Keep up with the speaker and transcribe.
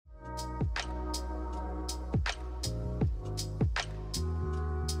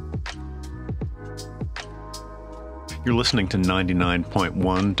You're listening to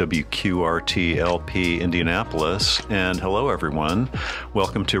 99.1 WQRT LP Indianapolis. And hello, everyone.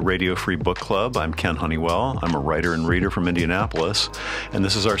 Welcome to Radio Free Book Club. I'm Ken Honeywell. I'm a writer and reader from Indianapolis. And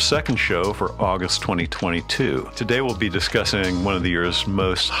this is our second show for August 2022. Today we'll be discussing one of the year's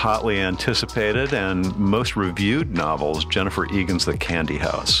most hotly anticipated and most reviewed novels, Jennifer Egan's The Candy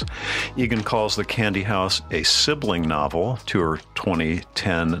House. Egan calls The Candy House a sibling novel to her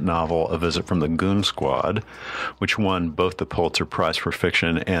 2010 novel, A Visit from the Goon Squad, which won both the Pulitzer Prize for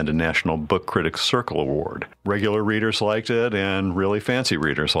Fiction and a National Book Critics Circle Award. Regular readers liked it, and really fancy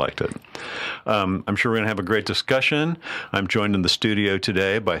readers liked it. I'm sure we're going to have a great discussion. I'm joined in the studio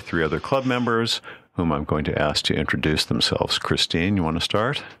today by three other club members, whom I'm going to ask to introduce themselves. Christine, you want to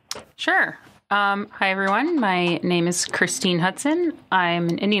start? Sure. Hi, everyone. My name is Christine Hudson. I'm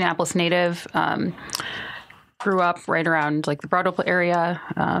an Indianapolis native. Grew up right around the Broadway area.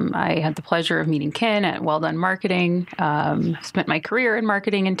 I had the pleasure of meeting Ken at Well Done Marketing, spent my career in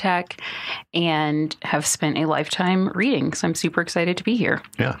marketing and tech, and have spent a lifetime reading. So I'm super excited to be here.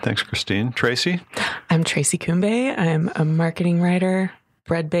 Yeah, thanks, Christine. Tracy? I'm Tracy Kumbe. I'm a marketing writer,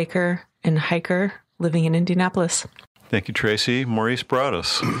 bread baker, and hiker living in Indianapolis. Thank you, Tracy. Maurice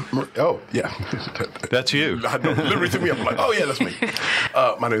Broadus. Oh, yeah. That's you. I know, literally took me up. I'm like, oh, yeah, that's me.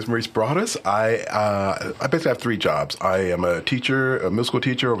 My name is Maurice Broadus. I basically have three jobs. I am a teacher, a middle school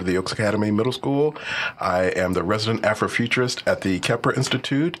teacher over the Oaks Academy Middle School. I am the resident Afrofuturist at the Kepler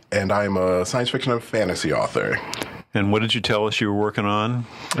Institute, and I am a science fiction and fantasy author. And what did you tell us you were working on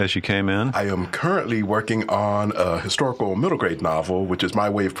as you came in? I am currently working on a historical middle grade novel, which is my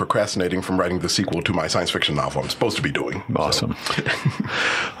way of procrastinating from writing the sequel to my science fiction novel I'm supposed to be doing. Awesome. So.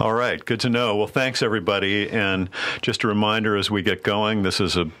 All right. Good to know. Well, thanks, everybody. And just a reminder as we get going, this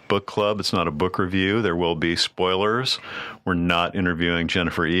is a book club. It's not a book review. There will be spoilers. We're not interviewing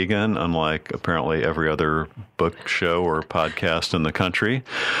Jennifer Egan, unlike apparently every other book show or podcast in the country,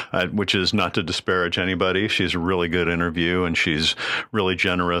 which is not to disparage anybody. She's a really good interview, and she's really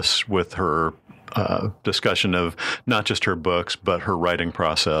generous with her discussion of not just her books, but her writing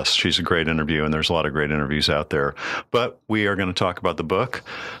process. She's a great interview, and there's a lot of great interviews out there. But we are going to talk about the book.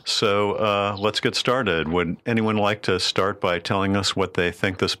 So let's get started. Would anyone like to start by telling us what they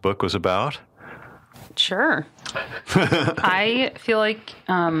think this book was about? Sure. I feel like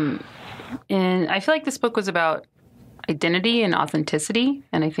this book was about identity and authenticity,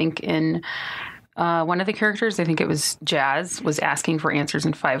 and I think in one of the characters, I think it was Jazz, was asking for answers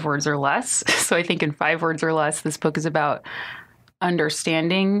in 5 words or less. So I think in 5 words or less, this book is about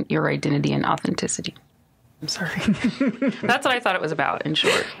understanding your identity and authenticity. I'm sorry. That's what I thought it was about, in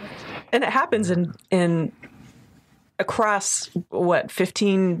short. And it happens in across,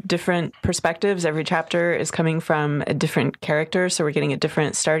 15 different perspectives. Every chapter is coming from a different character, so we're getting a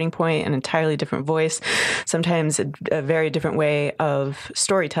different starting point, an entirely different voice, sometimes a very different way of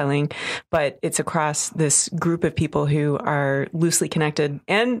storytelling, but it's across this group of people who are loosely connected,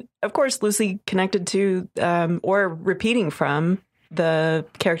 and of course loosely connected to or repeating from the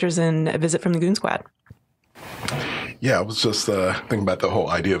characters in A Visit from the Goon Squad. Yeah, I was just thinking about the whole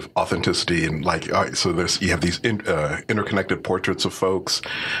idea of authenticity, and all right, so you have these interconnected portraits of folks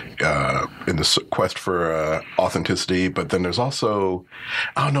in the quest for authenticity, but then there's also,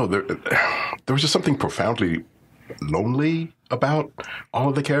 I don't know, there was just something profoundly lonely about all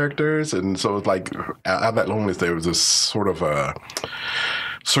of the characters, and so it's out of that loneliness, there was this sort of a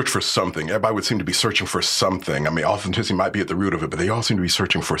search for something. Everybody would seem to be searching for something. I mean, authenticity might be at the root of it, but they all seem to be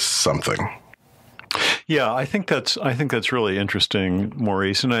searching for something. Yeah, I think that's really interesting,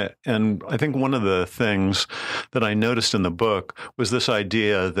 Maurice. And I think one of the things that I noticed in the book was this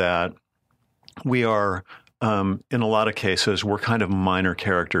idea that we are, in a lot of cases, we're kind of minor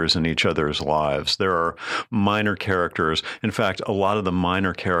characters in each other's lives. There are minor characters. In fact, a lot of the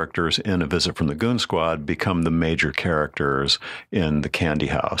minor characters in A Visit from the Goon Squad become the major characters in The Candy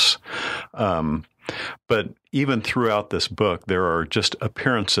House. But even throughout this book, there are just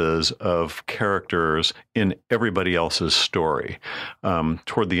appearances of characters in everybody else's story.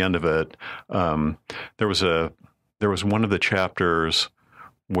 Toward the end of it, there was one of the chapters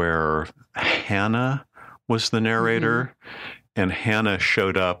where Hannah was the narrator, and Hannah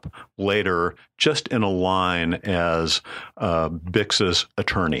showed up later just in a line as Bix's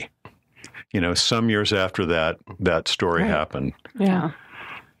attorney. Some years after that story happened. Yeah.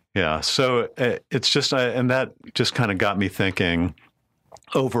 Yeah, so it's just, and that just kind of got me thinking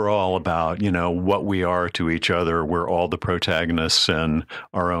overall about, what we are to each other. We're all the protagonists in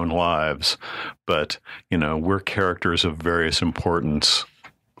our own lives, but, we're characters of various importance,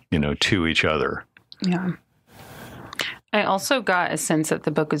 to each other. Yeah. I also got a sense that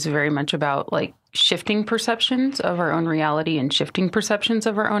the book was very much about like shifting perceptions of our own reality and shifting perceptions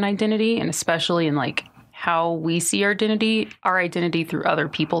of our own identity, and especially in like how we see our identity through other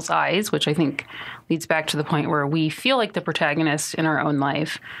people's eyes, which I think leads back to the point where we feel like the protagonist in our own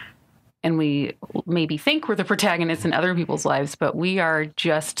life. And we maybe think we're the protagonists in other people's lives, but we are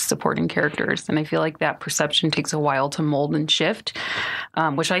just supporting characters. And I feel like that perception takes a while to mold and shift,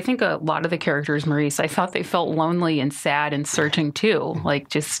 which I think a lot of the characters, Maurice, I thought they felt lonely and sad and searching too, like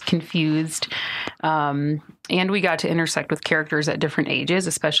just confused. And we got to intersect with characters at different ages,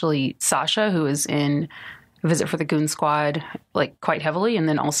 especially Sasha, who is in A Visit for the Goon Squad, like quite heavily, and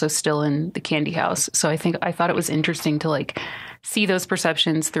then also still in the Candy House. So I thought it was interesting to like see those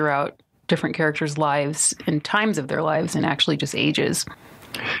perceptions throughout different characters' lives and times of their lives and actually just ages.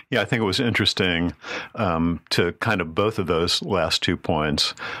 Yeah, I think it was interesting to kind of both of those last 2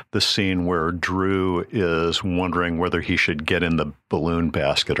 points. The scene where Drew is wondering whether he should get in the balloon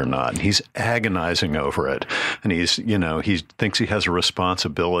basket or not. And he's agonizing over it. And he thinks he has a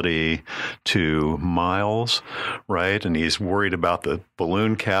responsibility to Miles, right? And he's worried about the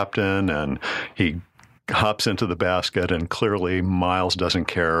balloon captain, and he hops into the basket, and clearly Miles doesn't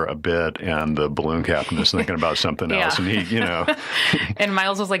care a bit, and the balloon captain is thinking about something else. And he, and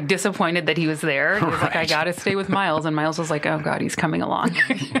Miles was like disappointed that he was there. He was like, I got to stay with Miles. And Miles was like, oh God, he's coming along.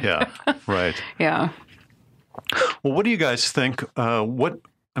 Yeah, right. Yeah. Well, what do you guys think?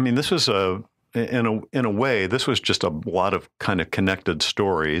 This was in a way, this was just a lot of kind of connected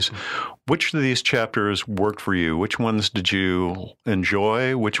stories. Which of these chapters worked for you? Which ones did you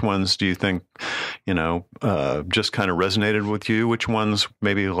enjoy? Which ones do you think, just kind of resonated with you? Which ones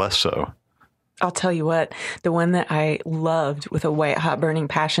maybe less so? I'll tell you what, the one that I loved with a white hot burning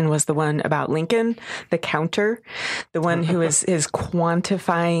passion was the one about Lincoln, the counter, the one who is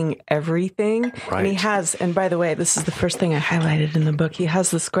quantifying everything. Right. And by the way, this is the first thing I highlighted in the book. He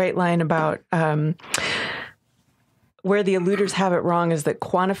has this great line about where the eluders have it wrong is that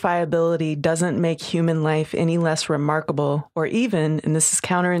quantifiability doesn't make human life any less remarkable or even, and this is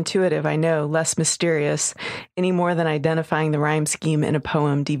counterintuitive, I know, less mysterious, any more than identifying the rhyme scheme in a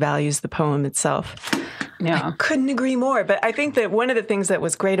poem devalues the poem itself. Yeah. I couldn't agree more. But I think that one of the things that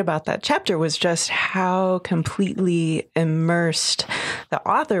was great about that chapter was just how completely immersed the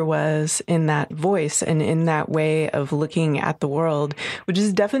author was in that voice and in that way of looking at the world, which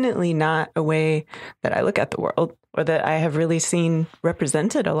is definitely not a way that I look at the world or that I have really seen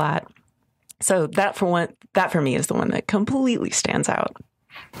represented a lot. So that for me is the one that completely stands out.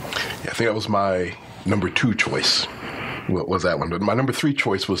 Yeah, I think that was my number 2 choice. What was that one? But my number 3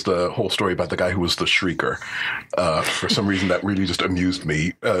 choice was the whole story about the guy who was the shrieker. For some reason, that really just amused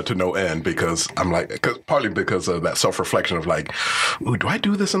me to no end, because partly because of that self-reflection of like, ooh, do I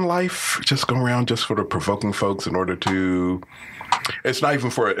do this in life? Just go around just sort of provoking folks in order to... It's not even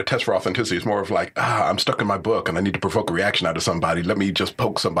for a test for authenticity. It's more of like, I'm stuck in my book and I need to provoke a reaction out of somebody. Let me just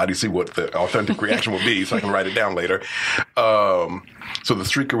poke somebody, see what the authentic reaction will be so I can write it down later. So the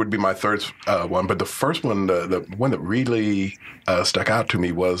streaker would be my third one. But the first one, the one that really stuck out to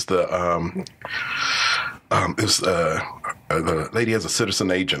me was the lady as a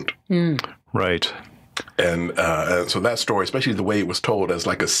citizen agent. Mm. Right. And so that story, especially the way it was told as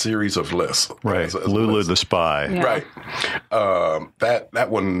like a series of lists. Right. As Lulu list. the spy. Yeah. Right. That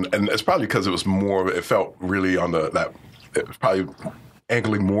one, and it's probably because it was more, it felt really on it was probably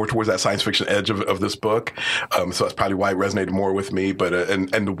angling more towards that science fiction edge of this book. So that's probably why it resonated more with me. But,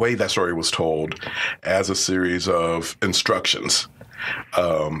 and the way that story was told as a series of instructions,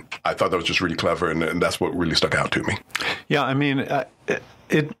 I thought that was just really clever. And that's what really stuck out to me. Yeah. I mean,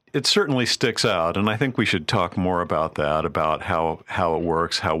 it certainly sticks out, and I think we should talk more about that, about how it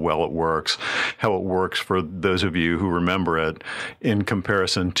works, how well it works, how it works for those of you who remember it in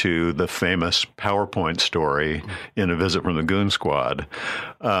comparison to the famous PowerPoint story in A Visit from the Goon Squad.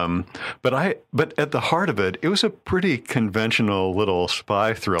 But at the heart of it, it was a pretty conventional little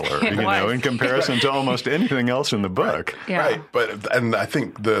spy thriller, in comparison to almost anything else in the book. Right. Yeah. Right. And I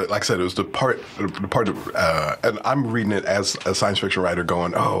think like I said, it was the part of, and I'm reading it as a science fiction writer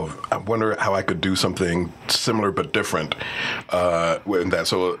going, I wonder how I could do something similar but different in that.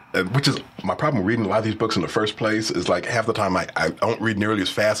 So, which is my problem with reading a lot of these books in the first place, is like half the time I don't read nearly as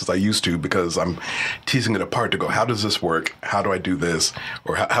fast as I used to, because I'm teasing it apart to go, how does this work? How do I do this?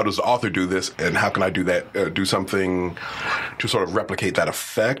 Or how does the author do this? And how can I do that? Do something to sort of replicate that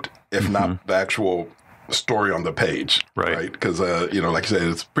effect, if not the actual story on the page, right? Because like you said,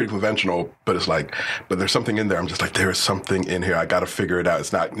 it's pretty conventional, but it's like, but there's something in there. I'm just like, there is something in here. I got to figure it out.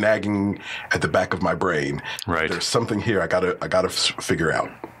 It's not nagging at the back of my brain. Right. There's something here. I gotta figure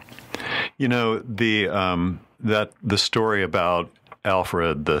out. the story about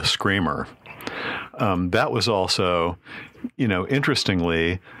Alfred the Screamer, that was also,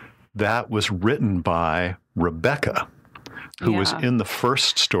 interestingly, that was written by Rebecca, who was in the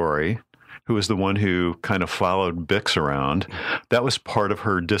first story, who was the one who kind of followed Bix around. That was part of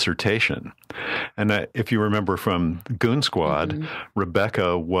her dissertation. And if you remember from Goon Squad,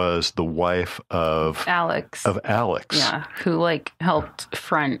 Rebecca was the wife of Alex. Yeah, who helped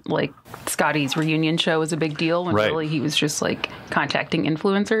front Scotty's reunion show was a big deal when really he was just contacting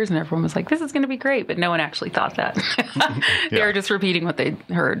influencers and everyone was like, this is going to be great, but no one actually thought that. They were just repeating what they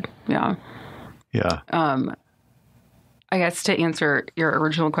heard. Yeah. I guess to answer your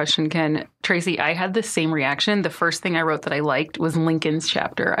original question, Ken, Tracy, I had the same reaction. The first thing I wrote that I liked was Lincoln's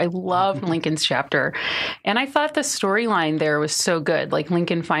chapter. I loved Lincoln's chapter. And I thought the storyline there was so good.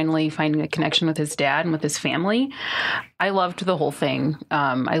 Lincoln finally finding a connection with his dad and with his family. I loved the whole thing.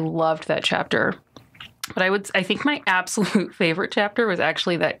 I loved that chapter. But I think my absolute favorite chapter was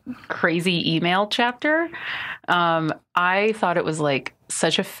actually that crazy email chapter. I thought it was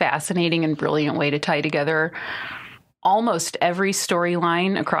such a fascinating and brilliant way to tie together almost every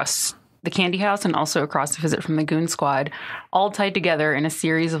storyline across the Candy House and also across the Visit from the Goon Squad, all tied together in a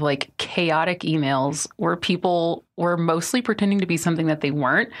series of chaotic emails where people were mostly pretending to be something that they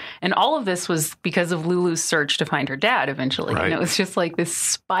weren't. And all of this was because of Lulu's search to find her dad eventually. Right. And it was just this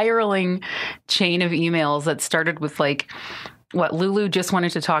spiraling chain of emails that started with Lulu just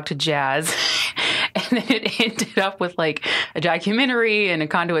wanted to talk to Jazz. And then it ended up with a documentary and a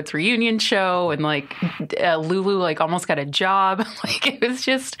Conduit's reunion show and Lulu almost got a job. It was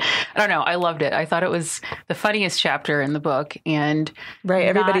just, I don't know. I loved it. I thought it was the funniest chapter in the book. And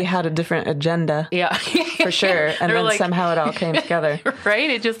everybody had a different agenda. Yeah. For sure. And then somehow it all came together. Right.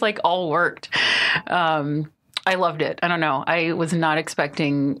 It just all worked. I loved it. I don't know. I was not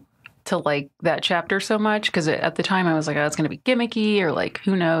expecting to like that chapter so much because at the time I was like, oh, it's going to be gimmicky or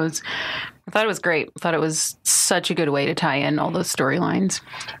who knows. I thought it was great. I thought it was such a good way to tie in all those storylines.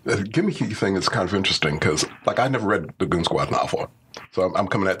 The gimmicky thing is kind of interesting because I never read the Goon Squad novel. So I'm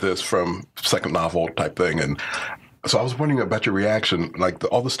coming at this from second novel type thing. And so I was wondering about your reaction,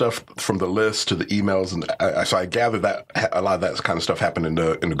 all the stuff from the list to the emails. And so I gathered that a lot of that kind of stuff happened in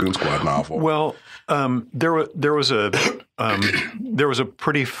the Goon Squad novel. Well, there was a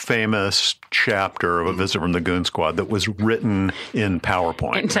pretty famous chapter of A Visit from the Goon Squad that was written in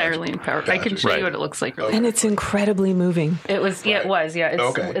PowerPoint. Entirely in PowerPoint. Gotcha. I can show you what it looks like. Really. And it's incredibly moving. It was. Yeah, it was. Yeah.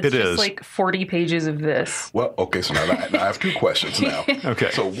 It's just 40 pages of this. Well, okay. So now I have two questions now. Okay.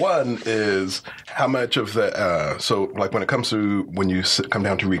 So one is how much of that, when it comes to when you come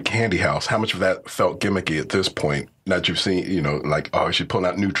down to read Candy House, how much of that felt gimmicky at this point? Now that you've seen, she's pulling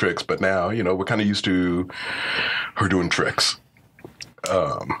out new tricks, but now, we're kind of used to her doing tricks.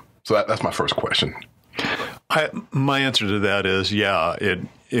 So that's my first question. My answer to that is,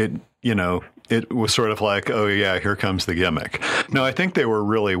 it was sort of oh, yeah, here comes the gimmick. No, I think they were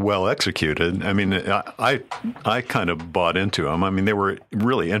really well executed. I mean, I kind of bought into them. I mean, they were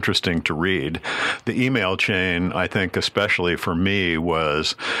really interesting to read. The email chain, I think, especially for me,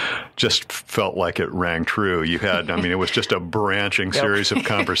 just felt like it rang true. You had, it was just a branching series of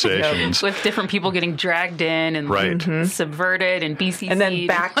conversations. With different people getting dragged in and subverted and BCC'd. And then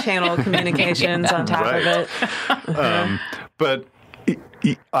back channel communications on top of it. But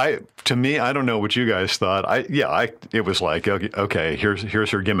to me, I don't know what you guys thought. It was okay,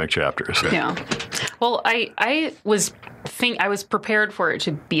 here's her gimmick chapters. Yeah. Well, I was prepared for it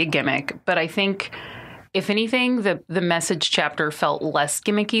to be a gimmick, but I think if anything, the message chapter felt less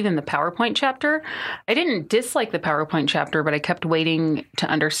gimmicky than the PowerPoint chapter. I didn't dislike the PowerPoint chapter, but I kept waiting to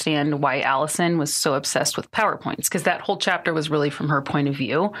understand why Allison was so obsessed with PowerPoints, because that whole chapter was really from her point of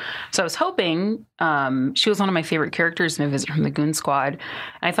view. So I was hoping, she was one of my favorite characters in A Visit from the Goon Squad.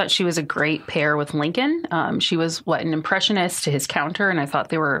 I thought she was a great pair with Lincoln. She was an impressionist to his counter, and I thought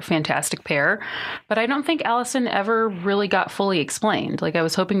they were a fantastic pair. But I don't think Allison ever really got fully explained. I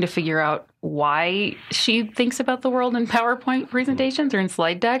was hoping to figure out why she thinks about the world in PowerPoint presentations or in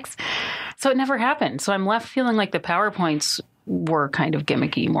slide decks. So it never happened. So I'm left feeling like the PowerPoints were kind of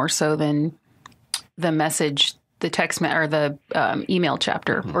gimmicky more so than the message, the or the email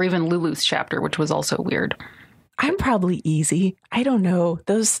chapter, or even Lulu's chapter, which was also weird. I'm probably easy. I don't know.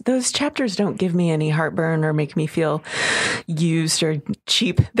 Those chapters don't give me any heartburn or make me feel used or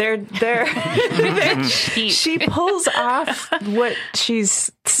cheap. They're cheap. She pulls off what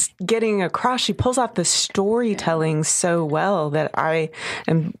she's getting across. She pulls off the storytelling so well that I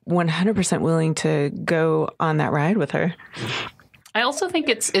am 100% willing to go on that ride with her. I also think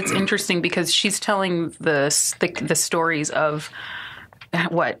it's interesting because she's telling the stories of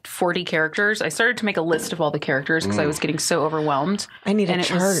 40 characters. I started to make a list of all the characters because I was getting so overwhelmed. I need a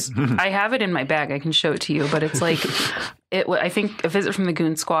chart. I have it in my bag. I can show it to you, but it's like, I think A Visit from the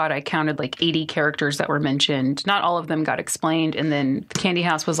Goon Squad, I counted like 80 characters that were mentioned. Not all of them got explained. And then the Candy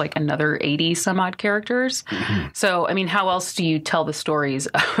House was like another 80 some odd characters. So, I mean, how else do you tell the stories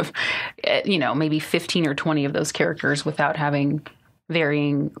of, maybe 15 or 20 of those characters without having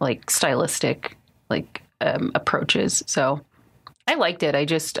varying like stylistic approaches? So I liked it.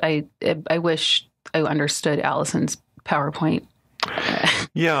 I wish I understood Allison's PowerPoint.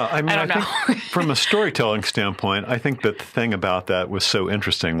 Yeah, I mean, I don't think from a storytelling standpoint, I think that the thing about that was so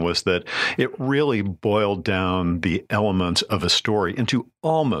interesting was that it really boiled down the elements of a story into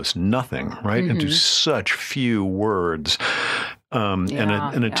almost nothing, right? Into such few words, and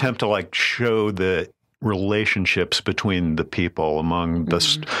an attempt to like show the relationships between the people among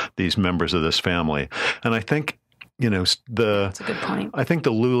these members of this family. And I think, that's a good point. I think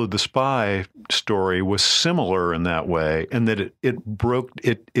the Lulu the Spy story was similar in that way, and that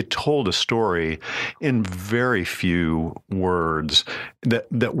it told a story in very few words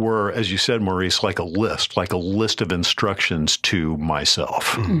that were, as you said, Maurice, like a list of instructions to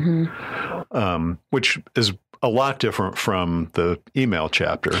myself, which is a lot different from the email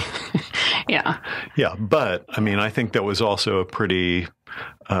chapter. Yeah. But I mean, I think that was also a pretty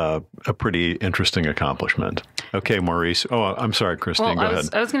interesting accomplishment. Okay, Maurice. Oh, I'm sorry, Christine. Go ahead.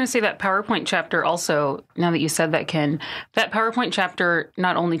 I was going to say that PowerPoint chapter also, now that you said that, Ken, that PowerPoint chapter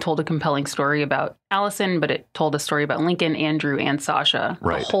not only told a compelling story about Allison, but it told a story about Lincoln, Andrew, and Sasha,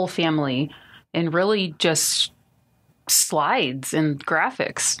 the whole family, and really just slides and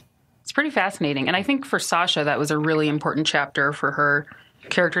graphics. It's pretty fascinating. And I think for Sasha, that was a really important chapter for her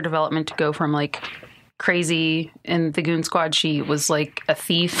character development to go from like crazy in the Goon Squad. She was like a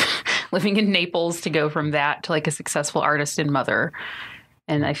thief living in Naples, to go from that to like a successful artist and mother.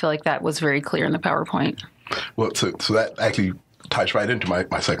 And I feel like that was very clear in the PowerPoint. Well, so that actually ties right into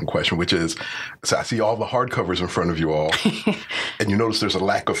my second question, which is, so I see all the hardcovers in front of you all, and you notice there's a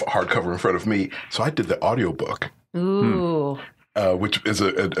lack of hardcover in front of me. So I did the audiobook. Ooh. Which is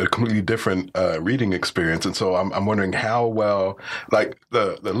a completely different reading experience. And so I'm wondering how well, like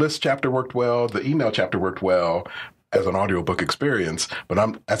the list chapter worked well, the email chapter worked well as an audiobook experience.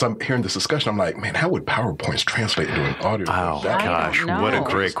 But as I'm hearing this discussion, I'm like, man, how would PowerPoints translate into an audiobook? Oh, gosh, what a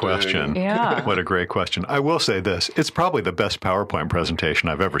great question. Yeah. What a great question. I will say this. It's probably the best PowerPoint presentation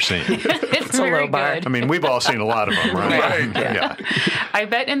I've ever seen. It's very low bar. good. I mean, we've all seen a lot of them, right? Right. Yeah. I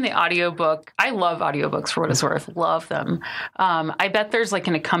bet in the audiobook, I love audiobooks for what it's worth. Love them. I bet there's like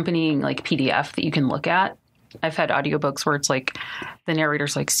an accompanying like PDF that you can look at. I've had audiobooks where it's like the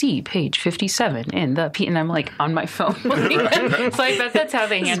narrator's like, see page 57 in the and I'm like on my phone. So I bet that's how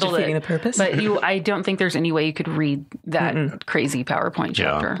they handled it. The purpose. But I don't think there's any way you could read that crazy PowerPoint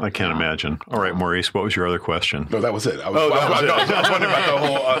chapter. Yeah, I can't imagine. All right, Maurice, what was your other question? No, that was it. I was wondering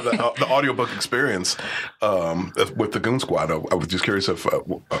about the whole the audiobook experience with the Goon Squad. I was just curious if I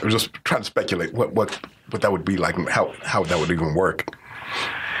was just trying to speculate what that would be like, and how that would even work.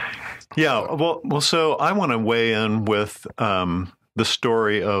 Yeah, well, so I want to weigh in with the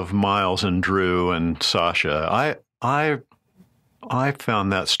story of Miles and Drew and Sasha. I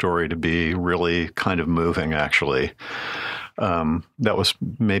found that story to be really kind of moving, actually. That was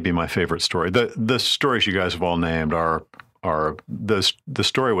maybe my favorite story. The stories you guys have all named are the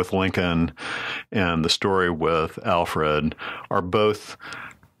story with Lincoln and the story with Alfred are both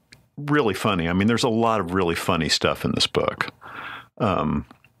really funny. I mean, there's a lot of really funny stuff in this book.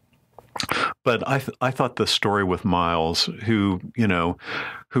 But I thought the story with Miles, who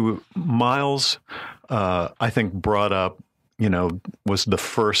Miles, I think brought up, was the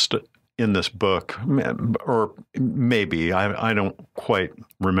first in this book, or maybe, I don't quite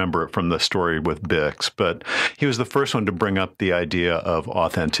remember it from the story with Bix, but he was the first one to bring up the idea of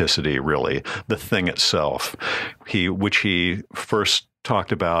authenticity, really, the thing itself, which he first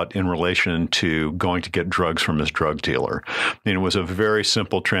talked about in relation to going to get drugs from his drug dealer. I mean, it was a very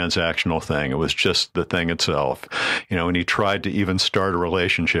simple transactional thing. It was just the thing itself, and he tried to even start a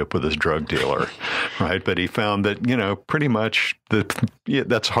relationship with his drug dealer, right? But he found that, pretty much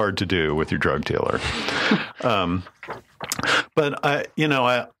that's hard to do with your drug dealer. But I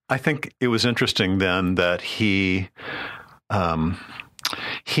think it was interesting then that he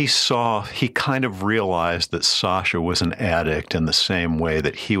kind of realized that Sasha was an addict in the same way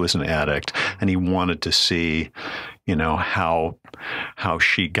that he was an addict, and he wanted to see, how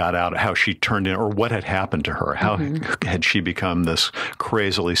she got out, how she turned in, or what had happened to her. How had she become this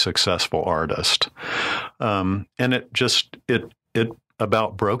crazily successful artist? And it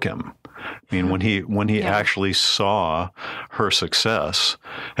about broke him. I mean, when he actually saw her success,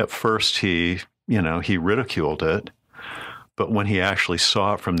 at first he ridiculed it, but when he actually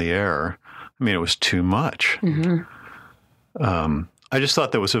saw it from the air, I mean, it was too much. I just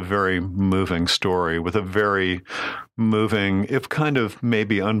thought that was a very moving story with a very moving, if kind of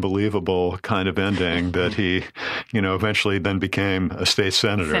maybe unbelievable kind of ending that he, eventually then became a state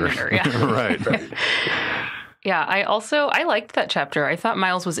senator. Right. Yeah, I liked that chapter. I thought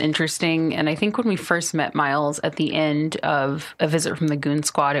Miles was interesting. And I think when we first met Miles at the end of A Visit from the Goon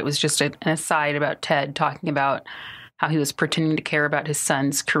Squad, it was just an aside about Ted talking about how he was pretending to care about his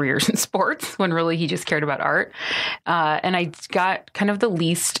son's careers in sports when really he just cared about art. And I got kind of the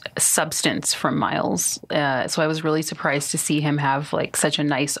least substance from Miles. So I was really surprised to see him have like such a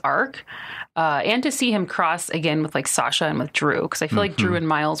nice arc. And to see him cross again with like Sasha and with Drew, because I feel like Drew and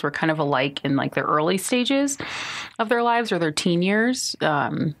Miles were kind of alike in like their early stages of their lives or their teen years.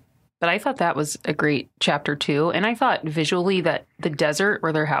 But I thought that was a great chapter too. And I thought visually that the desert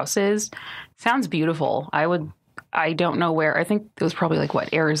where their house is sounds beautiful. I don't know where. I think it was probably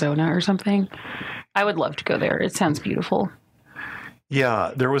like Arizona or something. I would love to go there. It sounds beautiful.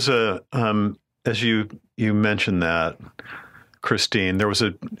 Yeah, there was as you mentioned that, Christine, there was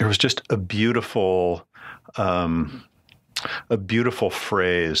just a beautiful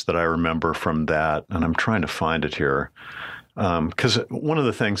phrase that I remember from that, and I'm trying to find it here. Because one of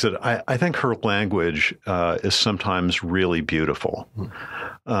the things that I think her language is sometimes really beautiful.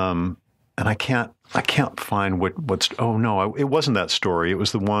 And I can't find what's. Oh no, it wasn't that story. It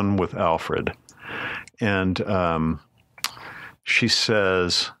was the one with Alfred, and she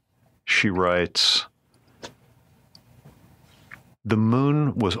writes, "The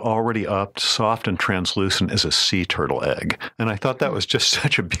moon was already up, soft and translucent as a sea turtle egg." And I thought that was just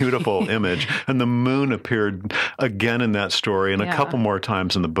such a beautiful image. And the moon appeared again in that story and a couple more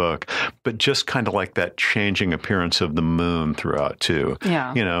times in the book, but just kind of like that changing appearance of the moon throughout too.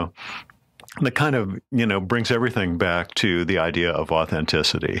 Yeah. That kind of, brings everything back to the idea of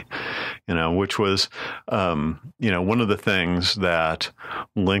authenticity, which was, one of the things that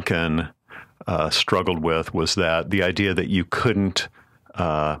Lincoln struggled with was that the idea that you couldn't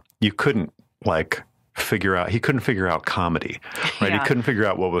he couldn't figure out comedy, right? He couldn't figure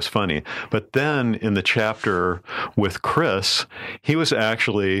out what was funny. But then in the chapter with Chris, he was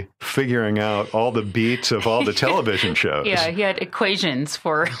actually figuring out all the beats of all the television shows. Yeah, he had equations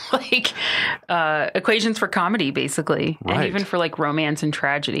for comedy, basically. Right. And even for like romance and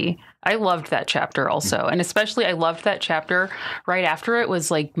tragedy. I loved that chapter also. And especially I loved that chapter right after it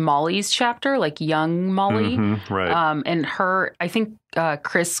was like Molly's chapter, like young Molly. Right. And I think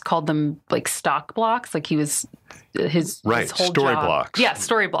Chris called them like stock blocks. Like he was his whole story job. Blocks. Yeah,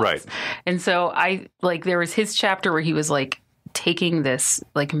 story blocks. Right. And so there was his chapter where he was like taking this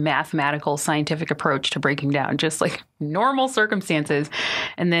like mathematical scientific approach to breaking down just like normal circumstances.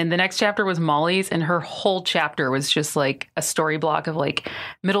 And then the next chapter was Molly's, and her whole chapter was just like a story block of like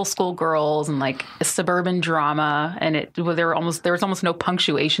middle school girls and like a suburban drama. And there was almost no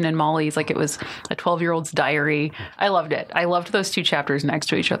punctuation in Molly's. Like it was a 12-year-old's diary. I loved it. I loved those two chapters next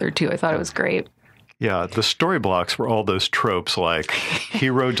to each other too. I thought it was great. Yeah, the story blocks were all those tropes like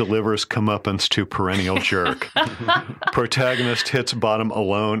hero delivers comeuppance to perennial jerk. Protagonist hits bottom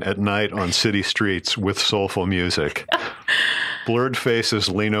alone at night on city streets with soulful music. Blurred faces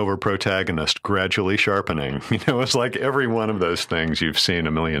lean over protagonist, gradually sharpening. It's like every one of those things you've seen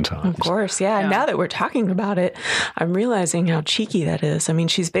a million times. Of course, yeah. And now that we're talking about it, I'm realizing how cheeky that is. I mean,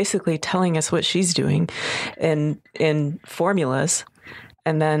 she's basically telling us what she's doing in formulas,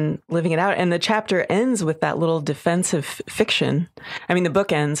 and then living it out. And the chapter ends with that little defense of fiction. I mean, the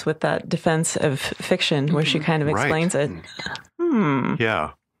book ends with that defense of fiction where she kind of explains it.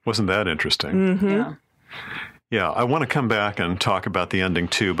 Yeah. Wasn't that interesting? Yeah. I want to come back and talk about the ending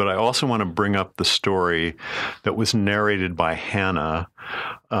too, but I also want to bring up the story that was narrated by Hannah,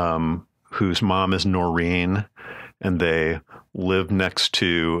 whose mom is Noreen, and they live next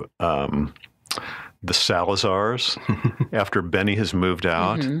to the Salazars after Benny has moved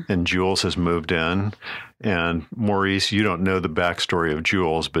out and Jules has moved in. And Maurice, you don't know the backstory of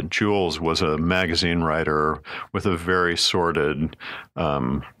Jules, but Jules was a magazine writer with a very sordid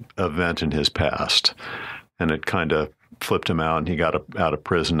event in his past. And it kind of flipped him out, and he got out of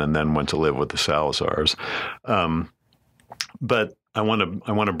prison and then went to live with the Salazars. But I want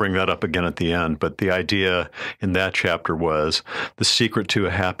to bring that up again at the end. But the idea in that chapter was the secret to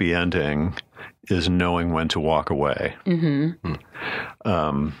a happy ending is knowing when to walk away. Mm-hmm.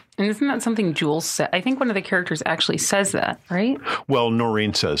 And isn't that something Jules said? I think one of the characters actually says that, right? Well,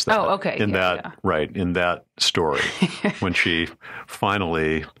 Noreen says that. Oh, okay. In that story, when she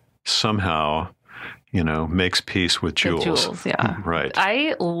finally somehow, makes peace with Jules. Jules, yeah. Right.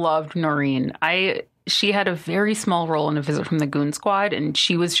 I loved Noreen. She had a very small role in A Visit from the Goon Squad, and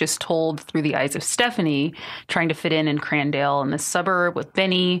she was just told through the eyes of Stephanie, trying to fit in Crandale in the suburb with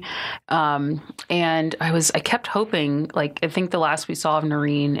Benny. And I kept hoping, I think the last we saw of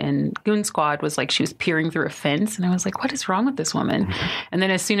Noreen in Goon Squad was she was peering through a fence, and I was like, what is wrong with this woman? Mm-hmm. And then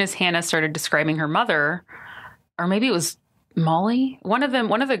as soon as Hannah started describing her mother, or maybe it was Molly, one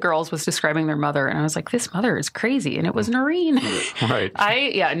of the girls was describing their mother, and I was like, this mother is crazy, and it was Noreen. Right.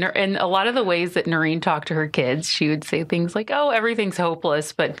 And a lot of the ways that Noreen talked to her kids, she would say things like, oh, everything's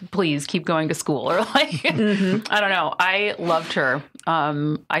hopeless, but please keep going to school, or I don't know. I loved her.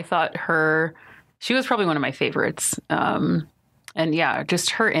 I thought she was probably one of my favorites. And yeah, just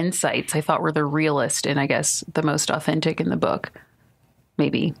her insights I thought were the realest and I guess the most authentic in the book,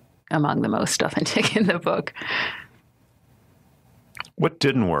 maybe among the most authentic in the book. What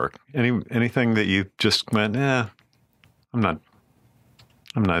didn't work? Anything that you just went, I'm not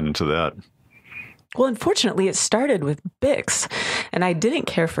into that. Well, unfortunately, it started with Bix, and I didn't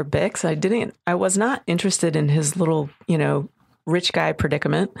care for Bix. I was not interested in his little, rich guy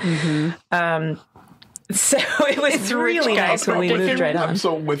predicament. Mm-hmm. So it was really nice when we moved right on. I'm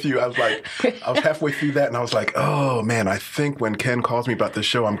so with you. I was halfway through that, and I was like, oh, man, I think when Ken calls me about this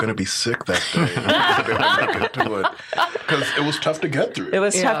show, I'm going to be sick that day. Because it was tough to get through. It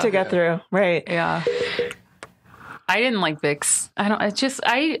was tough to get through. Right. Yeah. I didn't like Bix.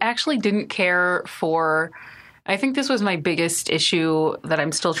 I actually didn't care for, I think this was my biggest issue that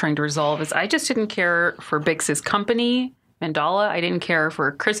I'm still trying to resolve, is I just didn't care for Bix's company. Mandala. I didn't care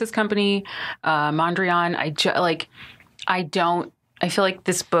for Chris's company, Mondrian. I feel like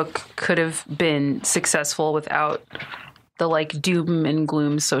this book could have been successful without the doom and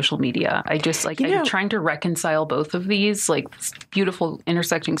gloom social media. I just I'm trying to reconcile both of these beautiful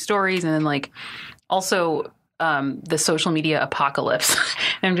intersecting stories, and then also the social media apocalypse.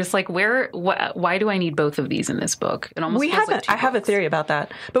 And I'm just why do I need both of these in this book? It almost feels I have a theory about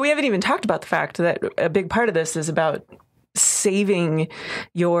that, but we haven't even talked about the fact that a big part of this is about saving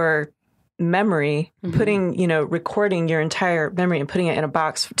your memory, mm-hmm. putting, recording your entire memory and putting it in a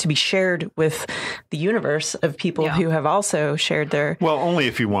box to be shared with the universe of people who have also shared their... Well, only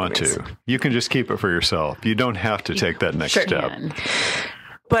if you want to. You can just keep it for yourself. You don't have to take that next step.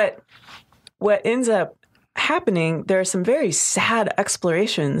 But what ends up happening, there are some very sad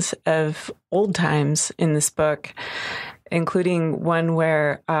explorations of old times in this book, including one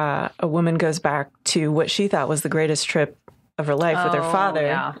where a woman goes back to what she thought was the greatest trip of her life with her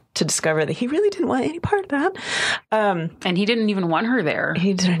father to discover that he really didn't want any part of that. And he didn't even want her there.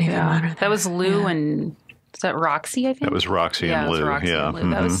 He didn't even want her there. That was Lou and, is that Roxy, I think? That was Roxy and Lou. And Lou.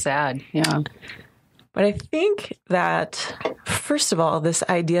 That was sad. Yeah. But I think that, first of all, this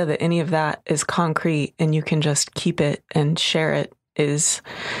idea that any of that is concrete and you can just keep it and share it is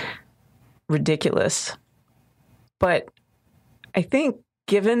ridiculous. But I think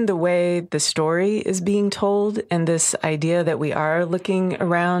given the way the story is being told and this idea that we are looking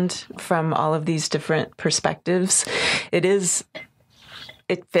around from all of these different perspectives, it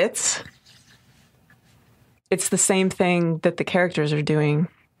fits. It's the same thing that the characters are doing.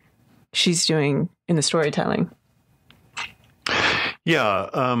 She's doing in the storytelling.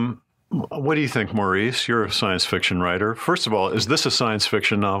 Yeah. What do you think, Maurice? You're a science fiction writer. First of all, is this a science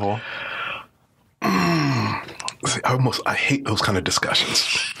fiction novel? I hate those kind of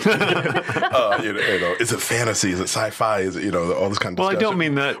discussions. Is it fantasy? Is it sci-fi? Is it, all this kind of discussion? Well, I don't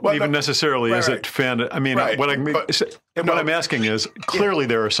mean that necessarily. Is it fantasy? I mean, what I'm asking is, clearly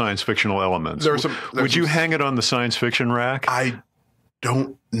there are science fictional elements. Would you hang it on the science fiction rack? I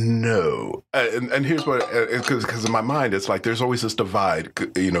don't know. And here's what, because in my mind, it's there's always this divide,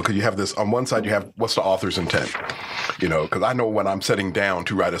 because you have this, on one side, you have what's the author's intent, because I know when I'm sitting down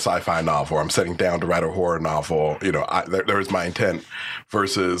to write a sci-fi novel, or I'm sitting down to write a horror novel, there is my intent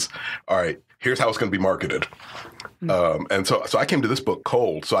versus, all right, here's how it's going to be marketed. And so I came to this book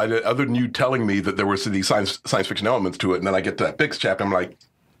cold. So other than you telling me that there were these science fiction elements to it, and then I get to that Bix chapter, I'm like,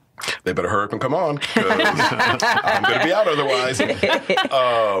 they better hurry up and come on, because I'm going to be out otherwise.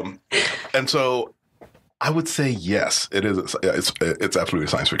 And so I would say yes. It is. It's absolutely a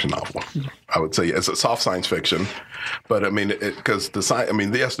science fiction novel. I would say it's a soft science fiction, but I mean, because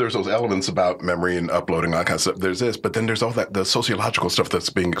yes, there's those elements about memory and uploading, all that kind of stuff. There's this, but then there's all the sociological stuff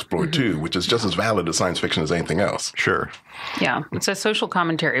that's being explored too, which is just as valid as science fiction as anything else. Sure. Yeah, it's a social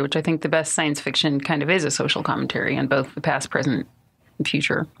commentary, which I think the best science fiction kind of is a social commentary on both the past, present, and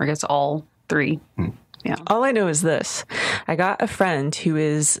future. I guess all three. Yeah. All I know is this. I got a friend who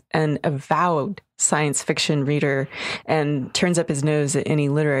is an avowed science fiction reader and turns up his nose at any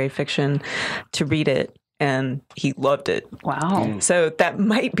literary fiction to read it, and he loved it. Wow. So that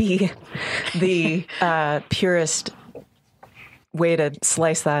might be the purest way to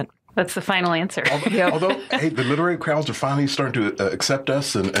slice that. That's the final answer. Although, hey, the literary crowds are finally starting to accept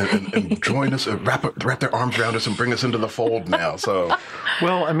us and join us, wrap their arms around us and bring us into the fold now. So,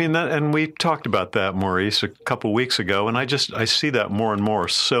 well, I mean, and we talked about that, Maurice, a couple weeks ago, and I see that more and more.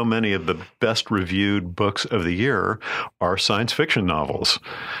 So many of the best reviewed books of the year are science fiction novels,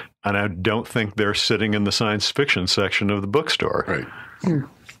 and I don't think they're sitting in the science fiction section of the bookstore. Right.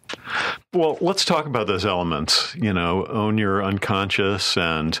 Well, let's talk about those elements. Own your unconscious,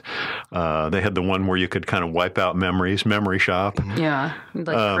 and they had the one where you could kind of wipe out memories, memory shop. Yeah,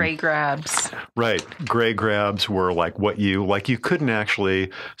 like gray grabs. Right. Gray grabs were like you couldn't actually.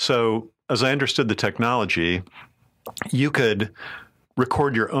 So as I understood the technology, you could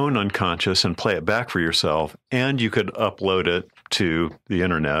record your own unconscious and play it back for yourself, and you could upload it to the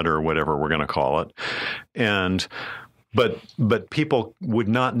internet or whatever we're going to call it. But people would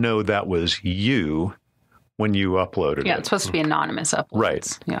not know that was you when you uploaded it. Yeah, it's supposed to be anonymous uploads.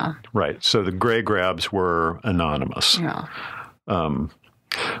 Right. Yeah. Right. So the gray grabs were anonymous. Yeah.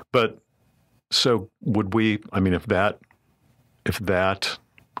 But so would we? I mean, if that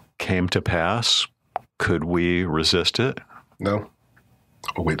came to pass, could we resist it? No.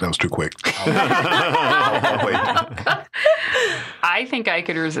 Oh wait, that was too quick. I'll wait. I think I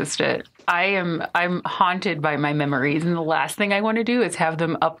could resist it. I'm haunted by my memories, and the last thing I want to do is have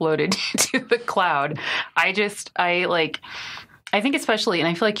them uploaded to the cloud. I think especially, and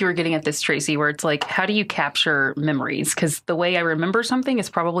I feel like you were getting at this, Tracy, where it's like, how do you capture memories? Because the way I remember something is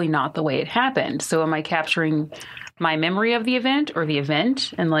probably not the way it happened. So am I capturing my memory of the event or the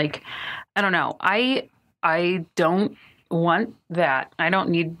event? And I don't know. I don't want that.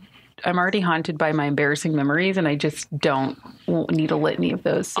 I'm already haunted by my embarrassing memories, and I just don't need a litany of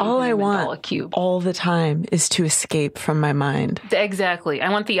those. All I want all the time is to escape from my mind. Exactly. I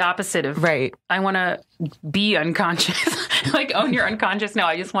want the opposite of... Right. I want to be unconscious. Own your unconscious. No,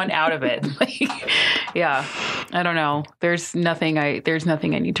 I just want out of it. Yeah. I don't know. There's nothing I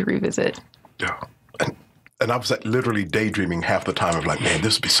need to revisit. Yeah. And I was literally daydreaming half the time of man,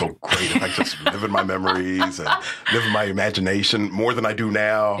 this would be so great if I just live in my memeries and live in my imagination more than I do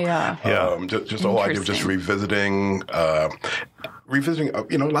now. Yeah. Just the whole idea of just revisiting, a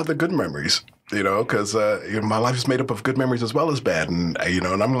lot of the good memories, because my life is made up of good memories as well as bad. And,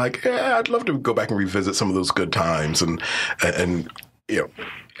 and I'm like, yeah, I'd love to go back and revisit some of those good times. And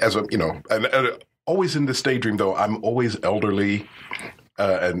always in this daydream, though, I'm always elderly.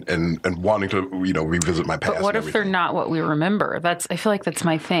 And wanting to revisit my past. But what if they're not what we remember? I feel like that's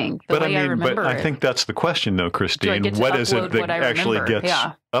my thing. But I think that's the question, though, Christine. What is it that actually gets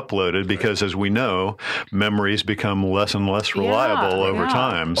uploaded? Because as we know, memories become less and less reliable over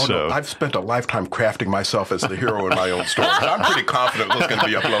time. No, I've spent a lifetime crafting myself as the hero in my own story. I'm pretty confident those can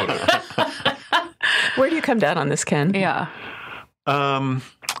be uploaded. Where do you come down on this, Ken? Yeah.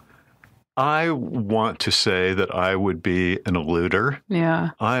 I want to say that I would be an eluder. Yeah.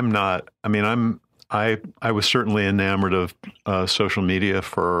 I'm not. I mean, I was certainly enamored of social media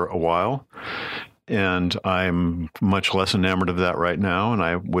for a while, and I'm much less enamored of that right now. And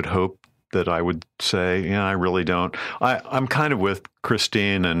I would hope that I would say, yeah, I really don't. I'm kind of with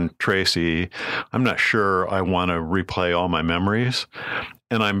Christine and Tracy. I'm not sure I want to replay all my memories,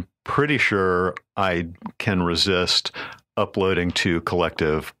 and I'm pretty sure I can resist uploading to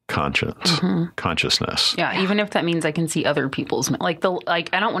collective consciousness. Yeah, even if that means I can see other people's I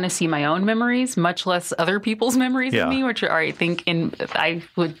don't want to see my own memories, much less other people's memories of me, which are, I think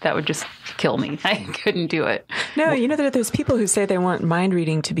that would just kill me. I couldn't do it. No, there's people who say they want mind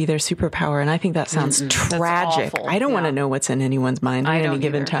reading to be their superpower, and I think that sounds tragic. I don't want to know what's in anyone's mind at any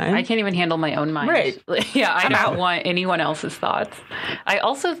given time. I can't even handle my own mind. Right. Yeah, I don't want anyone else's thoughts.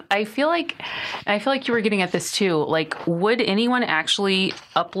 I feel like you were getting at this too. Would anyone actually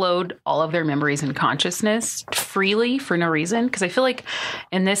upload all of their memories and consciousness freely for no reason? Because I feel like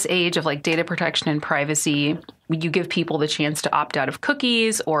in this age of data protection and privacy, you give people the chance to opt out of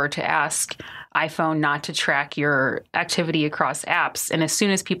cookies or to ask iPhone not to track your activity across apps. And as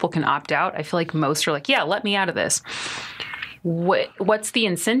soon as people can opt out, I feel like most are like, yeah, let me out of this. What's the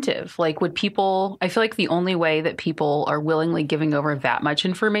incentive? Like, would people, I feel like the only way that people are willingly giving over that much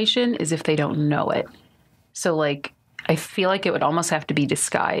information is if they don't know it. So, like, I feel like it would almost have to be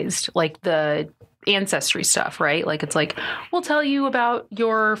disguised, like the ancestry stuff, right? Like, it's like, we'll tell you about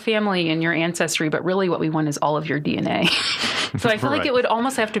your family and your ancestry, but really what we want is all of your DNA. So I feel like it would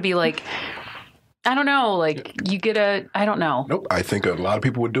almost have to be like, I don't know, like you get I don't know. Nope. I think a lot of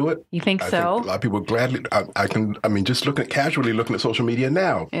people would do it. You think so? Think a lot of people would gladly, just casually looking at social media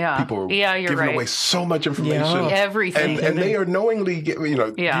now. Yeah. People are you're giving right. away so much information. Yeah. Everything. And they are knowingly, you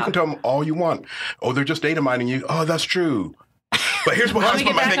can tell them all you want. Oh, they're just data mining you. Oh, that's true. But here's what happens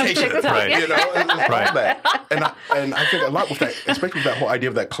on my vacation. Right. And all that. And I think a lot with that, especially with that whole idea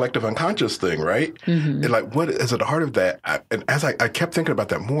of that collective unconscious thing, right? Mm-hmm. And like, what is at the heart of that? And as I kept thinking about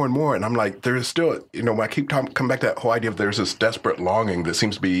that more and more, and I'm like, there is still, when I keep coming back to that whole idea of there's this desperate longing that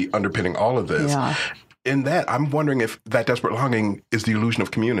seems to be underpinning all of this. Yeah. In that, I'm wondering if that desperate longing is the illusion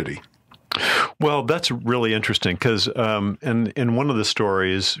of community. Well, that's really interesting because in one of the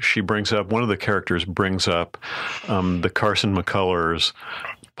stories, one of the characters brings up the Carson McCullers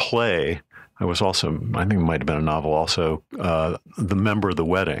play. I think it might have been a novel also, The Member of the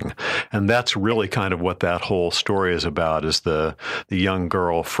Wedding. And that's really kind of what that whole story is about, is the young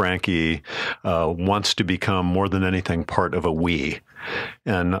girl, Frankie, wants to become more than anything part of a we.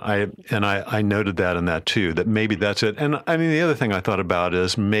 And I noted that in that too, that maybe that's it. And I mean, the other thing I thought about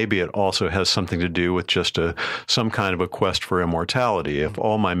is maybe it also has something to do with just some kind of a quest for immortality. If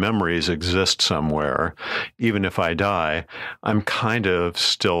all my memories exist somewhere, even if I die, I'm kind of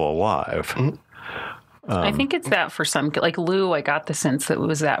still alive. Mm-hmm. I think it's that for some, like Lou, I got the sense that it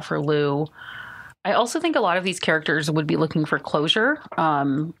was that for Lou. I also think a lot of these characters would be looking for closure,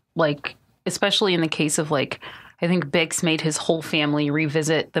 like especially in the case of like, I think Bix made his whole family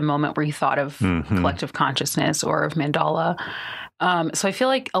revisit the moment where he thought of collective consciousness or of Mandala. So I feel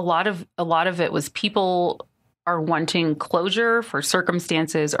like a lot of it was people are wanting closure for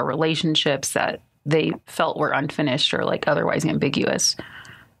circumstances or relationships that they felt were unfinished or like otherwise ambiguous,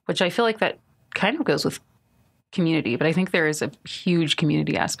 which I feel like that kind of goes with community, but I think there is a huge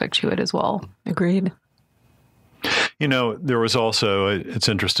community aspect to it as well. Agreed. There was also, it's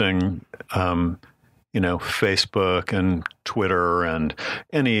interesting, Facebook and Twitter and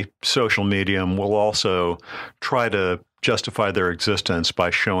any social medium will also try to justify their existence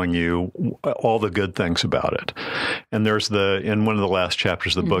by showing you all the good things about it. And there's in one of the last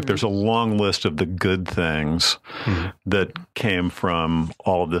chapters of the book, there's a long list of the good things that came from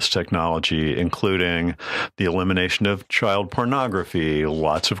all of this technology, including the elimination of child pornography,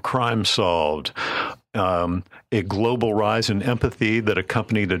 lots of crime solved, a global rise in empathy that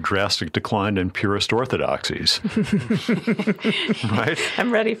accompanied a drastic decline in purist orthodoxies. Right?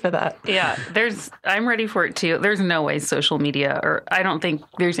 I'm ready for that. Yeah, I'm ready for it too. There's no way social media, or I don't think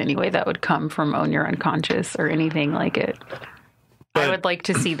there's any way that would come from Own Your Unconscious or anything like it. But I would like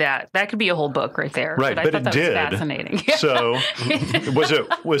to see that. That could be a whole book right there. Right, but it did. Was fascinating. So, was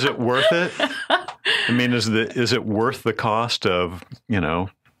it worth it? I mean, is it worth the cost of,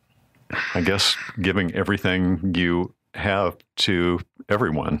 I guess, giving everything you have to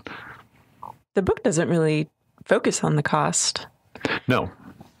everyone? The book doesn't really focus on the cost. No.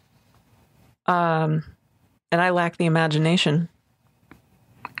 And I lack the imagination.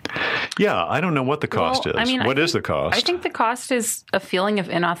 Yeah, I don't know what the cost is. I mean, what is the cost? I think the cost is a feeling of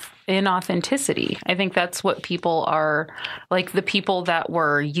inauthenticity. I think that's what people are, like the people that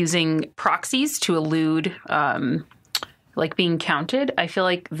were using proxies to elude like being counted. I feel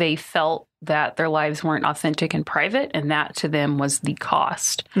like they felt that their lives weren't authentic and private, and that to them was the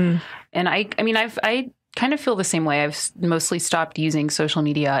cost. And I kind of feel the same way. I've mostly stopped using social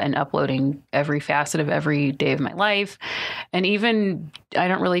media and uploading every facet of every day of my life. And even I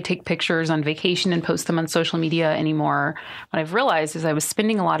don't really take pictures on vacation and post them on social media anymore. What I've realized is I was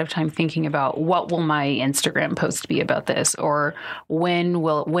spending a lot of time thinking about what will my Instagram post be about this, or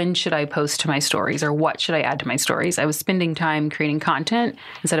when should I post to my stories, or what should I add to my stories? I was spending time creating content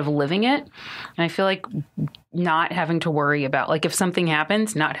instead of living it. And I feel like not having to worry about, like, if something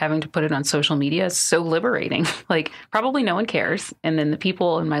happens, not having to put it on social media is so liberating. Like, probably no one cares. And then the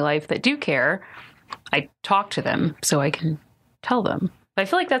people in my life that do care, I talk to them so I can tell them. But I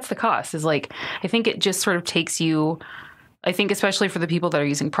feel like that's the cost, is like, I think it just sort of takes you, I think especially for the people that are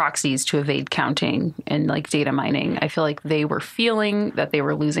using proxies to evade counting and like data mining, I feel like they were feeling that they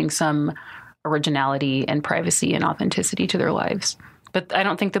were losing some originality and privacy and authenticity to their lives. But I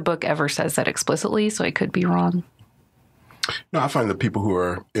don't think the book ever says that explicitly, so I could be wrong. No, I find that people who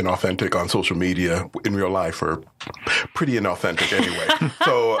are inauthentic on social media in real life are pretty inauthentic anyway.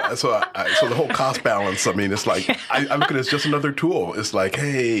 So the whole cost balance. I mean, it's like I look at it as just another tool. It's like,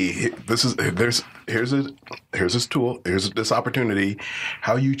 hey, here's this tool, here's this opportunity.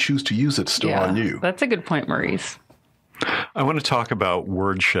 How you choose to use it's still on you. That's a good point, Maurice. I want to talk about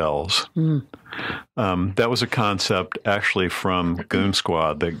word shells. That was a concept actually from Goon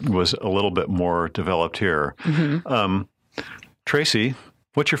Squad that was a little bit more developed here. Tracy,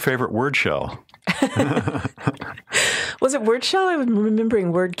 what's your favorite word shell? Was it word shell? I'm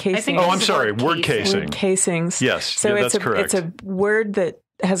remembering word casing. Oh, I'm sorry, word casing. Word casings. Yes, so that's correct. It's a word that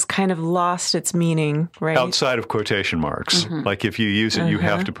has kind of lost its meaning, right? Outside of quotation marks. Like if you use it, you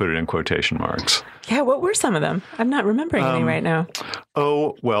have to put it in quotation marks. Yeah, what were some of them? I'm not remembering any right now.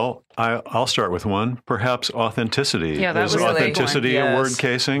 Oh, well, I'll start with one. Perhaps authenticity. Yeah, that Is was a big authenticity one. a Yes. word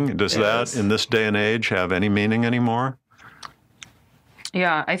casing? Does Yes. that, in this day and age, have any meaning anymore?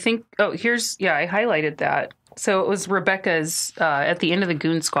 Yeah, I think, I highlighted that. So it was Rebecca's, at the end of the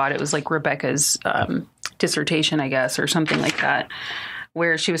Goon Squad, it was like Rebecca's dissertation, I guess, or something like that,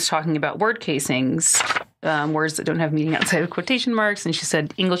 where she was talking about word casings, words that don't have meaning outside of quotation marks. And she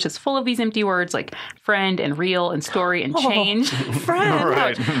said, English is full of these empty words like friend and real and story and change. Friend.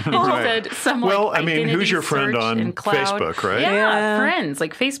 Right. And she said, some Well, like, I mean, who's your friend identity on search and cloud. Facebook, right? Yeah, friends,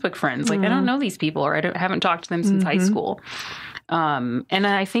 like Facebook friends. Like, I don't know these people, or haven't talked to them since high school. And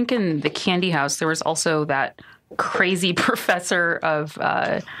I think in the Candy House, there was also that crazy professor of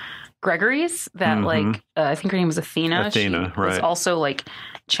Gregory's that I think her name was Athena. Athena, she was right. also like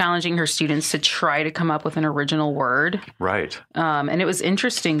challenging her students to try to come up with an original word. Right. And it was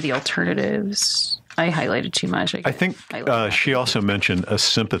interesting, the alternatives. I highlighted too much. I think she also mentioned a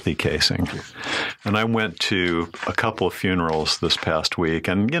sympathy casing. And I went to a couple of funerals this past week.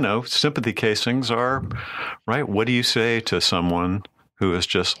 And, sympathy casings are, right, what do you say to someone who has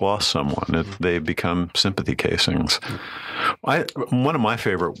just lost someone? They become sympathy casings. One of my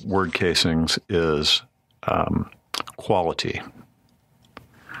favorite word casings is quality.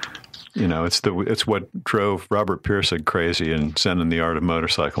 It's what drove Robert Pirsig crazy in Zen and the Art of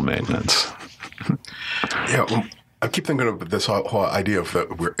Motorcycle Maintenance. Yeah, I keep thinking of this whole idea of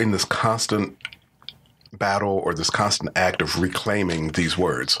that we're in this constant battle or this constant act of reclaiming these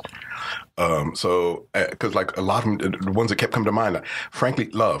words. Because like a lot of them, the ones that kept coming to mind, frankly,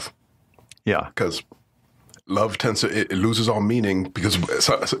 love. Yeah. Because love tends to, it loses all meaning because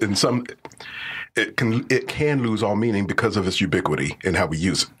in some, it can lose all meaning because of its ubiquity in how we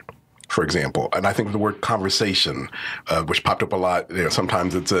use it. For example, and I think of the word conversation, which popped up a lot.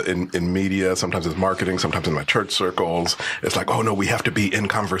 Sometimes it's in media, sometimes it's marketing, sometimes in my church circles. It's like, oh no, we have to be in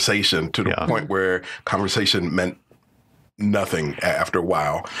conversation to the point where conversation meant nothing after a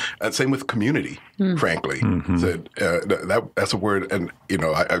while. And same with community, frankly. So, that's a word, and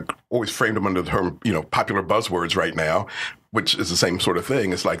I always framed them under the term, popular buzzwords right now, which is the same sort of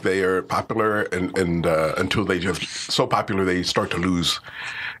thing. It's like they are popular, and until they just so popular they start to lose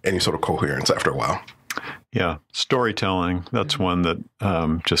any sort of coherence after a while. Yeah, storytelling. That's one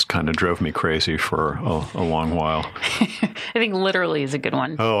that just kind of drove me crazy for a long while. I think literally is a good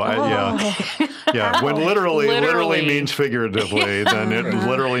one. Yeah. When literally means figuratively, then it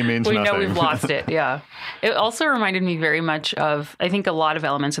literally means we nothing. know we've lost it. Yeah. It also reminded me very much of, I think a lot of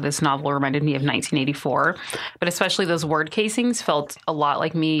elements of this novel reminded me of 1984, but especially those word casings felt a lot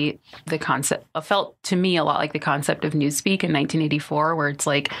like felt to me a lot like the concept of Newspeak in 1984, where it's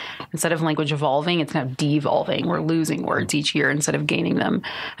like, instead of language evolving, it's now devolving. We're losing words each year instead of gaining them.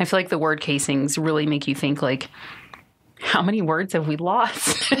 I feel like the word casings really make you think like, how many words have we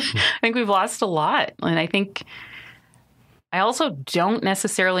lost? I think we've lost a lot. And I also don't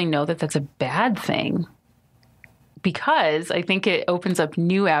necessarily know that that's a bad thing, because I think it opens up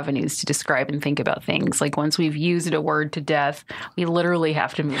new avenues to describe and think about things. Like once we've used a word to death, we literally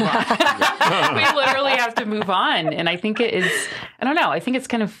have to move on. We literally have to move on. And I think it is, I don't know, I think it's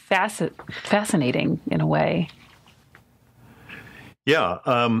kind of fascinating in a way. Yeah,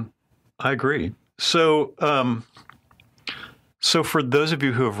 I agree. So for those of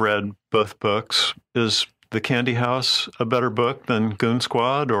you who have read both books, is The Candy House a better book than Goon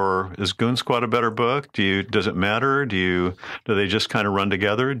Squad, or is Goon Squad a better book? Does it matter? Do they just kind of run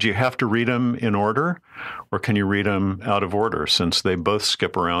together? Do you have to read them in order, or can you read them out of order, since they both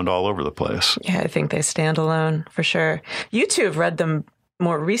skip around all over the place? Yeah, I think they stand alone for sure. You two have read them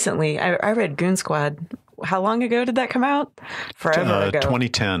more recently. I read Goon Squad. How long ago did that come out? Forever ago.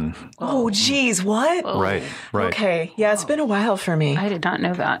 2010. Oh, geez, what? Oh. Right. Okay, yeah, it's been a while for me. I did not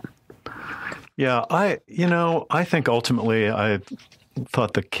know that. Yeah, I think ultimately I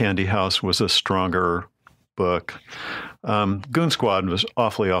thought The Candy House was a stronger book. Goon Squad was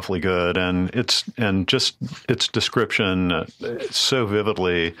awfully good, and its description so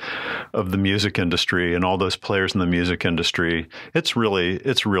vividly of the music industry and all those players in the music industry. It's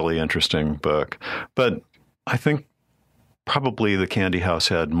really interesting book, but I think probably the Candy House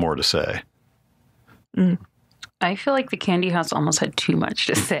had more to say. I feel like the Candy House almost had too much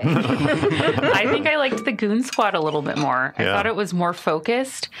to say. I think I liked the Goon Squad a little bit more. I thought it was more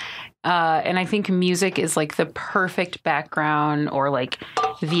focused. And I think music is like the perfect background or like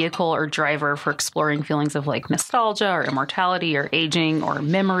vehicle or driver for exploring feelings of like nostalgia or immortality or aging or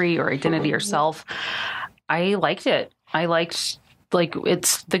memory or identity or self. I liked it. I liked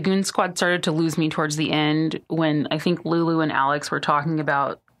it's the Goon Squad started to lose me towards the end when I think Lulu and Alex were talking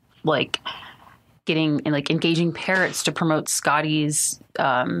about like getting and like engaging parrots to promote Scotty's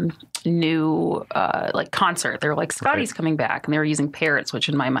new like concert. They were like, Scotty's coming back, and they were using parrots, which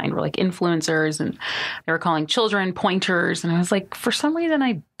in my mind were like influencers, and they were calling children pointers. And I was like, for some reason,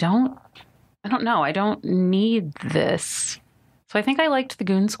 I don't know. I don't need this. So I think I liked the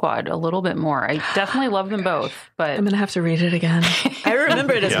Goon Squad a little bit more. I definitely love them both, but I'm going to have to read it again. I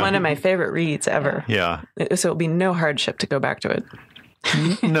remember it as one of my favorite reads ever. Yeah. So it'll be no hardship to go back to it.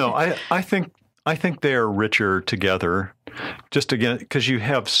 No, I think they are richer together. Just again, because you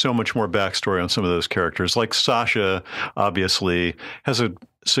have so much more backstory on some of those characters. Like Sasha, obviously, has a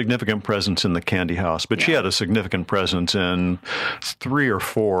significant presence in the Candy House, but she had a significant presence in 3 or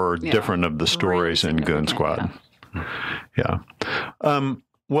 4 different of the stories in Goon Squad. Yeah.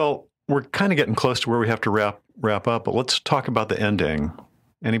 Well, we're kind of getting close to where we have to wrap up, but let's talk about the ending.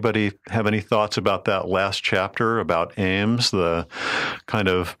 Anybody have any thoughts about that last chapter about Ames, the kind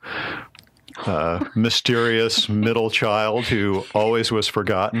of mysterious middle child who always was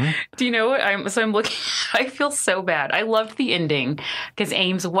forgotten? Do you know what? I'm looking, I feel so bad. I loved the ending because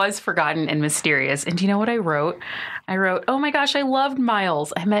Ames was forgotten and mysterious. And do you know what I wrote? I wrote, oh my gosh, I loved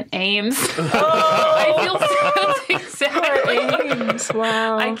Miles. I meant Ames. I feel so exactly. Ames.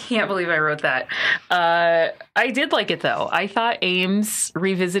 Wow. I can't believe I wrote that. I did like it, though. I thought Ames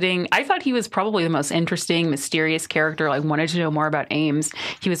revisiting, I thought he was probably the most interesting, mysterious character. I wanted to know more about Ames.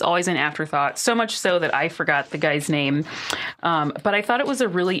 He was always an afterthought, so much so that I forgot the guy's name. But I thought it was a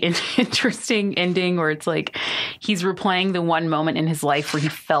really interesting ending where it's like he's replaying the one moment in his life where he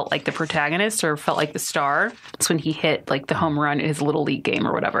felt like the protagonist or felt like the star. It's when he hit like the home run in his little league game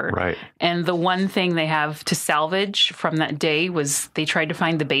or whatever. Right. And the one thing they have to salvage from that day was they tried to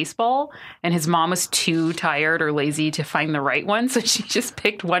find the baseball, and his mom was too tired or lazy to find the right one, so she just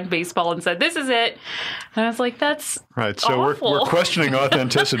picked one baseball and said, "This is it." And I was like, "That's right." So awful. we're questioning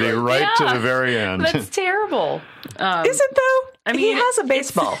authenticity right to the very end. That's terrible. Is it though? I mean, he has a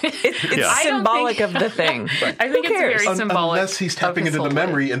baseball. It's symbolic of the thing. I think it's very symbolic. Unless he's tapping into the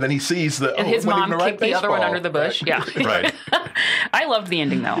memory and then he sees that his mom kicked the other one under the bush. Yeah. Right. I loved the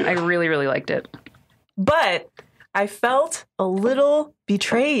ending, though. I really, really liked it. But I felt a little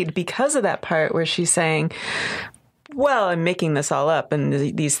betrayed because of that part where she's saying, well, I'm making this all up, and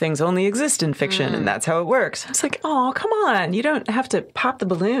these things only exist in fiction, and that's how it works. It's like, oh, come on. You don't have to pop the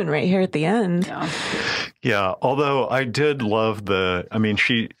balloon right here at the end. Yeah, although I did love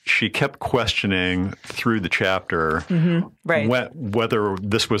she kept questioning through the chapter whether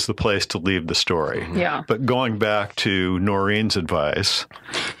this was the place to leave the story. Yeah. But going back to Noreen's advice,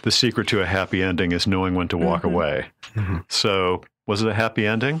 the secret to a happy ending is knowing when to walk away. So was it a happy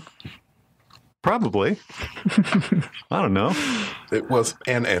ending? Probably. I don't know. It was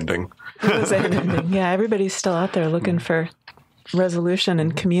an ending. It was an ending. Yeah, everybody's still out there looking for resolution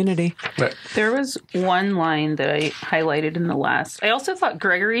and community. There was one line that I highlighted in the last. I also thought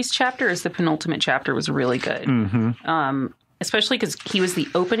Gregory's chapter as the penultimate chapter was really good. Especially because he was the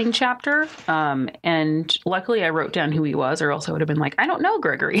opening chapter. And luckily I wrote down who he was, or else I would have been like, I don't know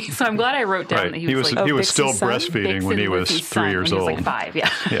Gregory. So I'm glad I wrote down that he was like, he was still Dixie's breastfeeding Dixon when he was Lizzie's 3 son, years and old. He was like 5, yeah.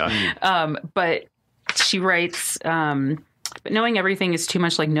 Yeah. But she writes, but knowing everything is too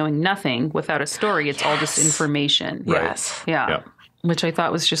much like knowing nothing. Without a story, it's all just information. Right. Yes. Yeah. Yep. Which I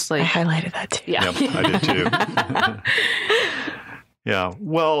thought was just like... I highlighted that too. Yeah. Yep, I did too. Yeah.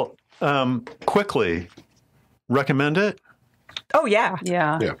 Well, quickly, recommend it? Oh, yeah.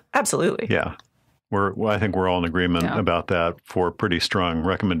 Yeah. Absolutely. Yeah. I think we're all in agreement about that for pretty strong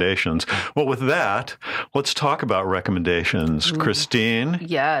recommendations. Well, with that, let's talk about recommendations. Christine?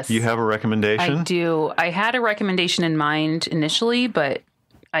 Yes. You have a recommendation? I do. I had a recommendation in mind initially, but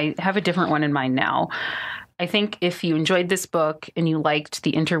I have a different one in mind now. I think if you enjoyed this book and you liked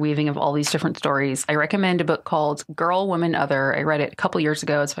the interweaving of all these different stories, I recommend a book called Girl, Woman, Other. I read it a couple years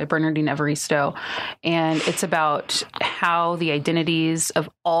ago. It's by Bernardine Evaristo. And it's about how the identities of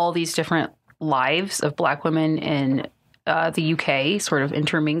all these different lives of Black women in the UK sort of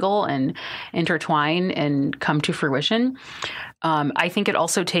intermingle and intertwine and come to fruition. I think it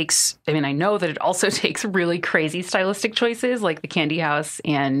also takes, I know that it also takes really crazy stylistic choices like the Candy House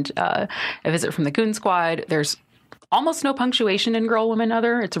and A Visit from the Goon Squad. There's almost no punctuation in Girl, Woman,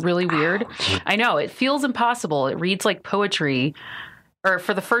 Other. It's really weird. I know, it feels impossible. It reads like poetry. Or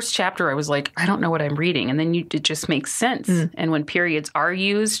for the first chapter, I was like, I don't know what I'm reading. And then it just makes sense. And when periods are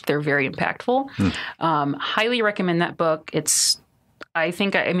used, they're very impactful. Highly recommend that book.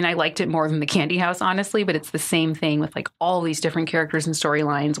 I liked it more than the Candy House, honestly, but it's the same thing with like all these different characters and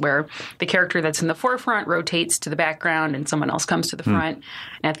storylines where the character that's in the forefront rotates to the background and someone else comes to the front.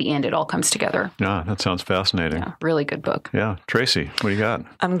 And at the end, it all comes together. Yeah, that sounds fascinating. Yeah, really good book. Yeah. Tracy, what do you got?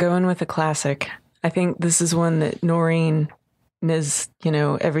 I'm going with a classic. I think this is one that Noreen, Ms.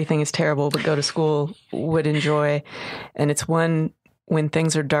 Everything is terrible, but go to school would enjoy. And it's one when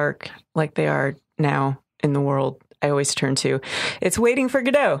things are dark like they are now in the world, I always turn to. It's Waiting for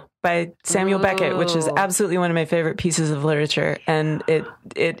Godot by Samuel Beckett, which is absolutely one of my favorite pieces of literature. And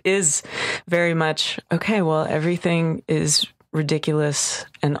it is very much, okay, well, everything is ridiculous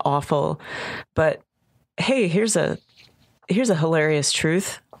and awful, but hey, here's a hilarious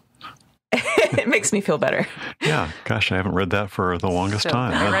truth. It makes me feel better. Yeah. Gosh, I haven't read that for the longest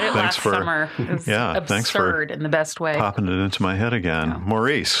time. I read it last summer. It's absurd in the best way. Popping it into my head again. Yeah.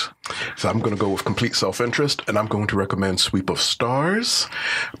 Maurice. So I'm going to go with complete self-interest, and I'm going to recommend Sweep of Stars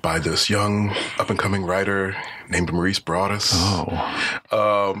by this young up-and-coming writer named Maurice Broaddus.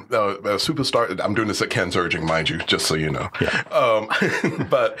 Sweep of Stars, I'm doing this at Ken's urging, mind you, just so you know. Yeah.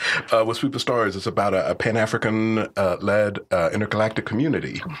 But with Sweep of Stars, it's about a Pan-African-led intergalactic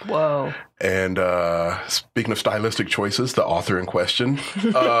community. Whoa. And speaking of stylistic choices, the author in question,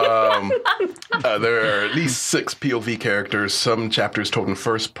 there are at least 6 POV characters, some chapters told in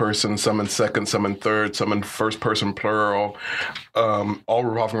first person, some in second, some in third, some in first person plural, all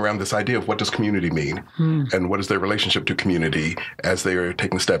revolving around this idea of what does community mean and what is their relationship to community as they are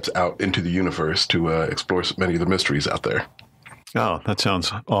taking steps out into the universe to explore many of the mysteries out there. Oh, that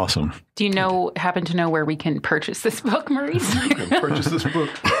sounds awesome. Do you happen to know where we can purchase this book, Maurice? You can purchase this book.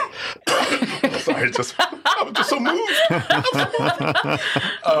 Sorry, I'm just so moved.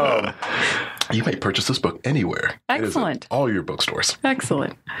 You may purchase this book anywhere. Excellent. It is at all your bookstores.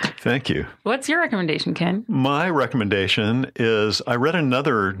 Excellent. Thank you. What's your recommendation, Ken? My recommendation is I read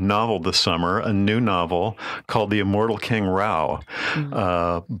another novel this summer, a new novel called The Immortal King Rao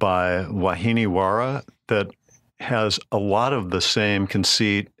by Wahini Wara that has a lot of the same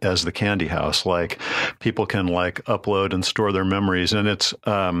conceit as the Candy House. Like people can upload and store their memories, and it's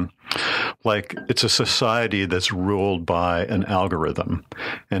it's a society that's ruled by an algorithm.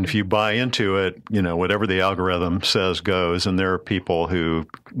 And if you buy into it, whatever the algorithm says goes. And there are people who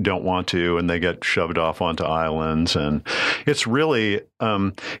don't want to, and they get shoved off onto islands. And it's really,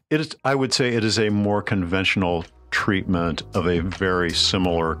 I would say it is a more conventional treatment of a very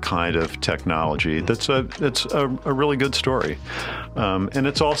similar kind of technology. It's a really good story. And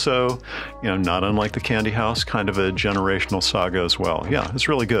it's also, not unlike the Candy House, kind of a generational saga as well. Yeah, it's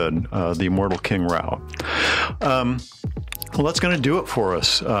really good. The Immortal King Rao. Well, that's going to do it for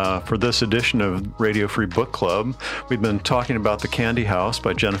us for this edition of Radio Free Book Club. We've been talking about The Candy House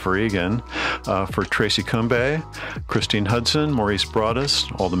by Jennifer Egan. For Tracy Cumbe, Christine Hudson, Maurice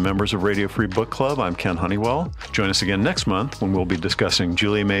Broaddus, all the members of Radio Free Book Club, I'm Ken Honeywell. Join us again next month when we'll be discussing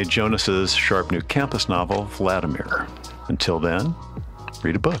Julia May Jonas's sharp new campus novel, Vladimir. Until then,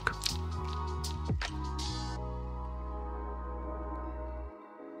 read a book.